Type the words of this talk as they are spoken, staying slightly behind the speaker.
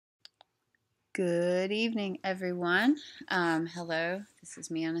Good evening, everyone. Hello, this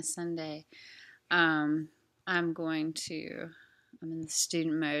is me on a Sunday. I'm in the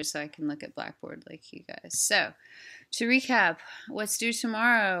student mode so I can look at Blackboard like you guys. So, to recap, what's due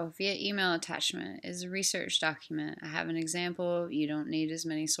tomorrow via email attachment is a research document. I have an example. You don't need as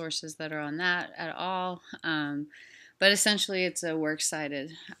many sources that are on that at all. But essentially, it's a works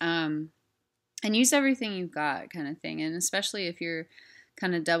cited. And use everything you've got kind of thing. And especially if you're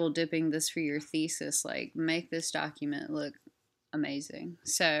kind of double dipping this for your thesis, like make this document look amazing.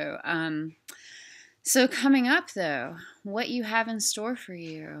 So coming up though, what you have in store for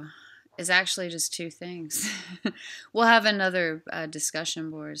you is actually just two things. We'll have another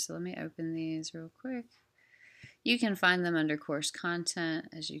discussion board, so let me open these real quick. You can find them under course content.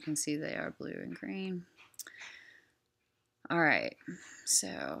 As you can see, they are blue and green. All right,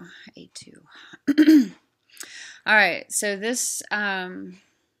 so A2. All right, so this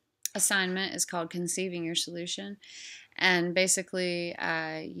assignment is called Conceiving Your Solution. And basically,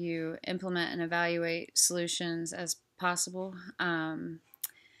 you implement and evaluate solutions as possible,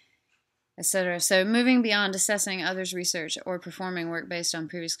 etc. So moving beyond assessing others' research or performing work based on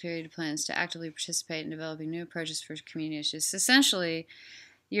previously created plans to actively participate in developing new approaches for community issues. Essentially,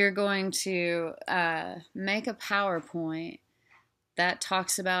 you're going to make a PowerPoint that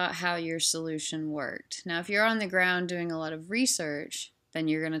talks about how your solution worked. Now, if you're on the ground doing a lot of research, then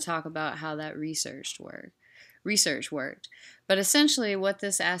you're going to talk about how that research worked. But essentially, what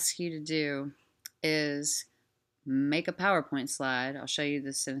this asks you to do is make a PowerPoint slide. I'll show you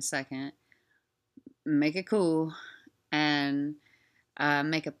this in a second. Make it cool and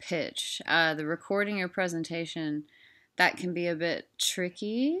make a pitch. The recording your presentation, that can be a bit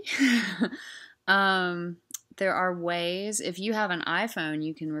tricky. There are ways. If you have an iPhone,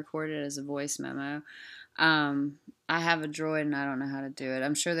 you can record it as a voice memo. I have a Droid and I don't know how to do it.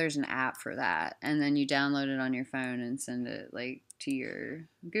 I'm sure there's an app for that. And then you download it on your phone and send it like to your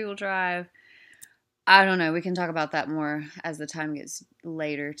Google Drive. I don't know. We can talk about that more as the time gets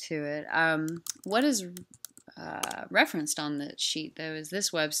later to it. What is referenced on the sheet, though, is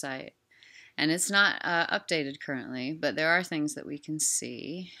this website. And it's not updated currently, but there are things that we can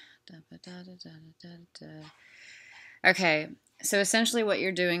see. Okay, so essentially what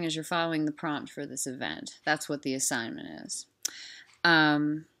you're doing is you're following the prompt for this event. That's what the assignment is.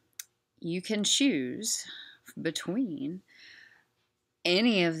 You can choose between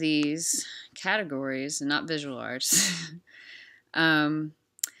any of these categories, not visual arts.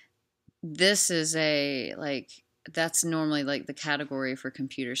 This is that's normally like the category for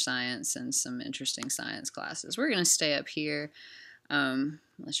computer science and some interesting science classes. We're going to stay up here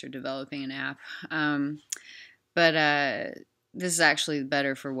unless you're developing an app. But this is actually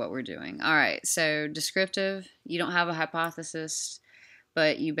better for what we're doing. All right, so descriptive, you don't have a hypothesis,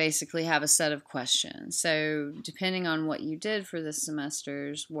 but you basically have a set of questions. So depending on what you did for this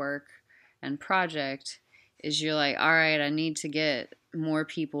semester's work and project, is you're like, all right, I need to get more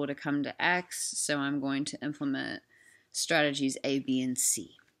people to come to X, so I'm going to implement strategies A, B, and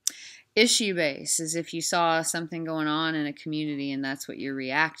C. Issue-based is if you saw something going on in a community and that's what you're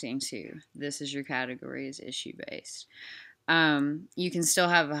reacting to. This is your category, is issue-based. You can still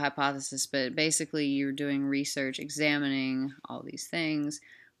have a hypothesis, but basically you're doing research, examining all these things,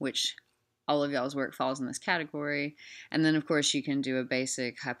 which all of y'all's work falls in this category. And then, of course, you can do a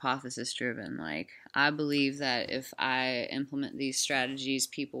basic hypothesis-driven, like, I believe that if I implement these strategies,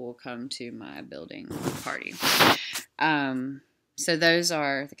 people will come to my building party. So those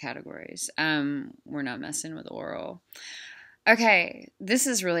are the categories. We're not messing with oral. Okay, this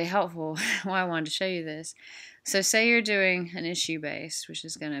is really helpful. Why I wanted to show you this. So say you're doing an issue-based, which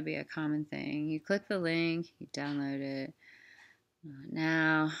is going to be a common thing. You click the link, you download it.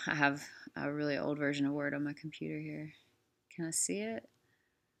 Now, I have a really old version of Word on my computer here. Can I see it?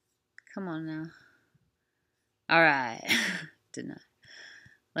 Come on now. All right. Did not.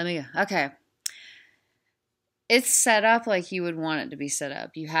 Let me go. Okay. It's set up like you would want it to be set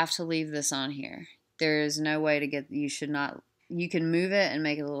up. You have to leave this on here. There is no way to you can move it and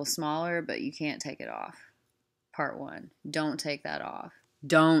make it a little smaller, but you can't take it off. Part 1. Don't take that off.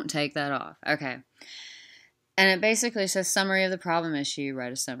 Don't take that off. Okay. And it basically says summary of the problem issue.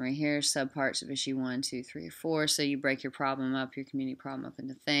 Write a summary here. Subparts of issue 1, 2, 3, 4. So you break your problem up, your community problem up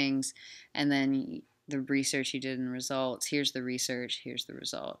into things, and then the research you did and the results. Here's the research. Here's the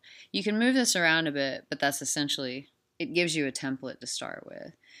result. You can move this around a bit, but that's essentially, it gives you a template to start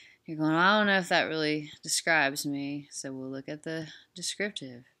with. You're going, I don't know if that really describes me, so we'll look at the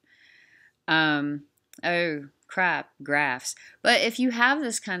descriptive. Oh, crap, graphs. But if you have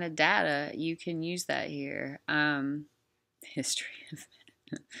this kind of data, you can use that here. History of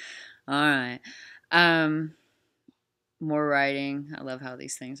All right. Um, More writing. I love how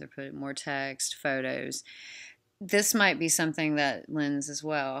these things are put. More text, photos. This might be something that lends as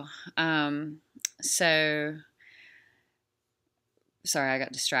well. So sorry, I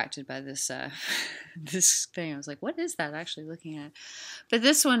got distracted by this this thing. I was like, what is that actually looking at? But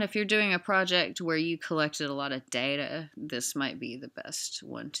this one, if you're doing a project where you collected a lot of data, this might be the best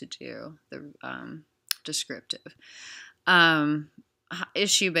one to do. The descriptive.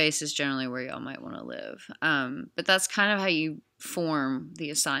 Issue base is generally where y'all might want to live. But that's kind of how you form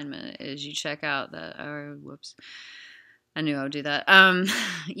the assignment is you check out that, oh, whoops. I knew I would do that.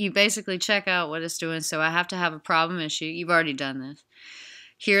 You basically check out what it's doing. So I have to have a problem issue. You've already done this.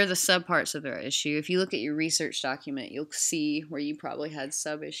 Here are the subparts of their issue. If you look at your research document, you'll see where you probably had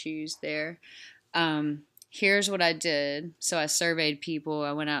sub-issues there. Here's what I did. So I surveyed people.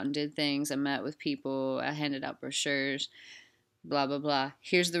 I went out and did things. I met with people. I handed out brochures. Blah, blah, blah.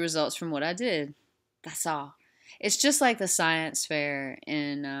 Here's the results from what I did. That's all. It's just like the science fair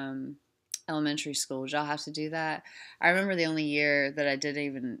in elementary school. Y'all have to do that. I remember the only year that I did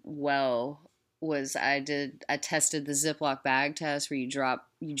even well was I tested the Ziploc bag test where you jump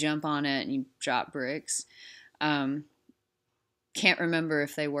on it and you drop bricks. Can't remember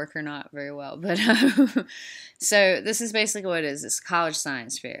if they work or not very well, but so this is basically what it is. It's a college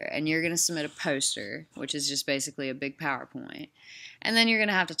science fair, and you're going to submit a poster, which is just basically a big PowerPoint, and then you're going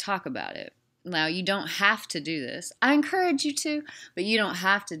to have to talk about it. Now, you don't have to do this. I encourage you to, but you don't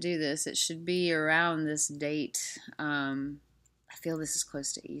have to do this. It should be around this date. I feel this is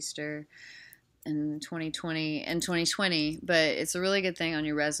close to Easter in 2020, but it's a really good thing on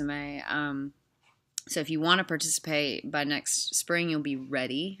your resume. So if you want to participate by next spring, you'll be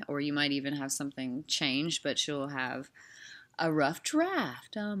ready, or you might even have something changed, but you'll have a rough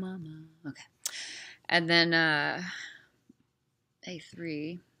draft. Oh, mama. Okay. And then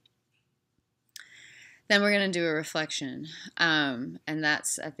A3. Then we're going to do a reflection, and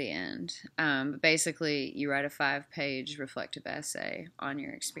that's at the end. But basically, you write a 5-page reflective essay on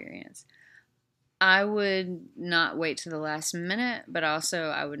your experience. I would not wait to the last minute, but also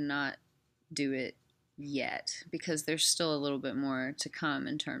I would not do it yet because there's still a little bit more to come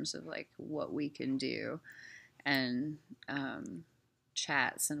in terms of like what we can do and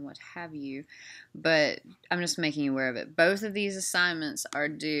chats and what have you. But I'm just making you aware of it. Both of these assignments are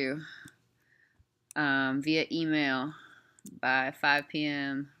due via email by 5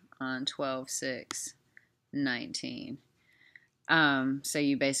 p.m. on 12/6/19. So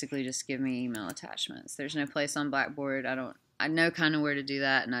you basically just give me email attachments. There's no place on Blackboard. I know kind of where to do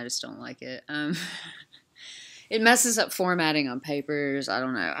that, and I just don't like it. It messes up formatting on papers. I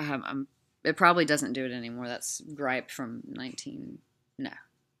don't know. It probably doesn't do it anymore. That's gripe from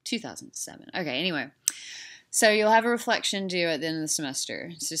 2007. Okay, anyway. So you'll have a reflection due at the end of the semester.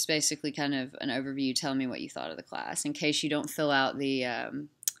 It's just basically kind of an overview telling me what you thought of the class in case you don't fill out the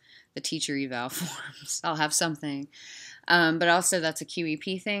teacher eval forms. I'll have something. But also that's a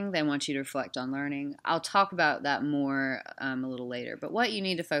QEP thing. They want you to reflect on learning. I'll talk about that more a little later. But what you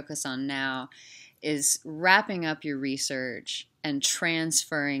need to focus on now is wrapping up your research and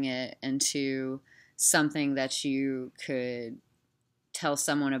transferring it into something that you could tell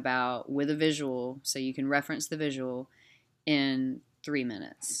someone about with a visual, so you can reference the visual in 3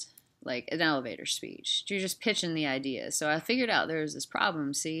 minutes, like an elevator speech. You're just pitching the idea. So I figured out there was this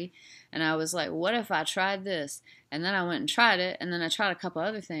problem, see? And I was like, what if I tried this? And then I went and tried it, and then I tried a couple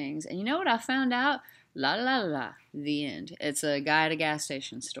other things. And you know what I found out? La la la la. The end. It's a guy at a gas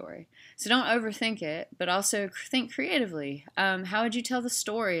station story. So don't overthink it, but also think creatively. How would you tell the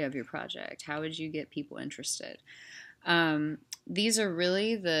story of your project? How would you get people interested? These are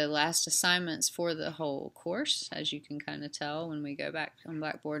really the last assignments for the whole course, as you can kind of tell when we go back on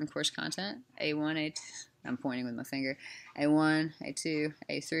Blackboard and course content. A1, A2, I'm pointing with my finger. A1, A2,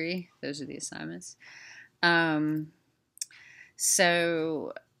 A3, those are the assignments.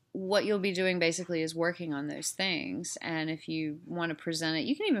 So what you'll be doing basically is working on those things, and if you want to present it,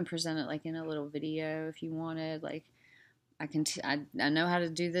 you can even present it like in a little video if you wanted. Like I know how to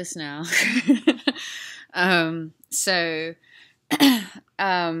do this now.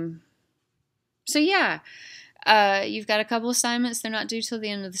 So yeah, you've got a couple assignments. They're not due till the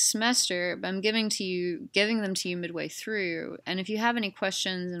end of the semester, but I'm giving them to you midway through. And if you have any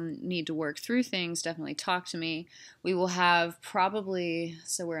questions and need to work through things, definitely talk to me. We will have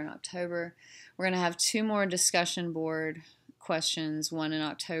so we're in October. We're going to have 2 more discussion board questions, one in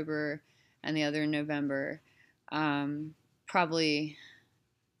October and the other in November. Probably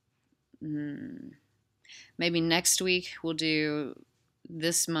maybe next week we'll do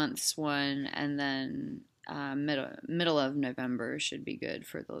this month's one, and then middle of November should be good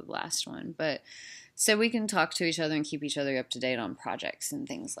for the last one. But so we can talk to each other and keep each other up to date on projects and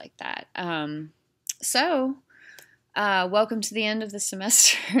things like that. Welcome to the end of the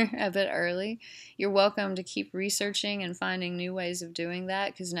semester a bit early. You're welcome to keep researching and finding new ways of doing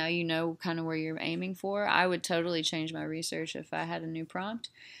that, because now you know kind of where you're aiming for. I would totally change my research if I had a new prompt.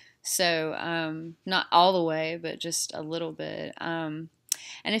 So not all the way, but just a little bit. And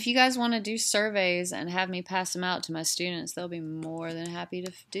if you guys want to do surveys and have me pass them out to my students, they'll be more than happy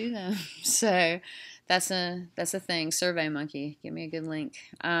to do them. So that's a thing. Survey Monkey, give me a good link.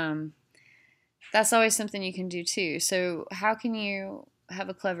 That's always something you can do too. So how can you have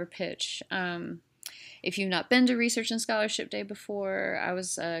a clever pitch? If you've not been to Research and Scholarship Day before, I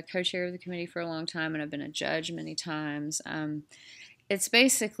was co-chair of the committee for a long time, and I've been a judge many times. It's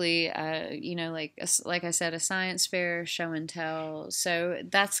basically, like I said, a science fair, show and tell. So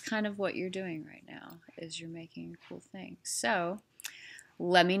that's kind of what you're doing right now, is you're making a cool thing. So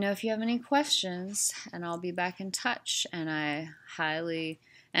let me know if you have any questions, and I'll be back in touch. And I highly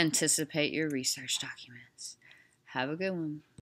anticipate your research documents. Have a good one.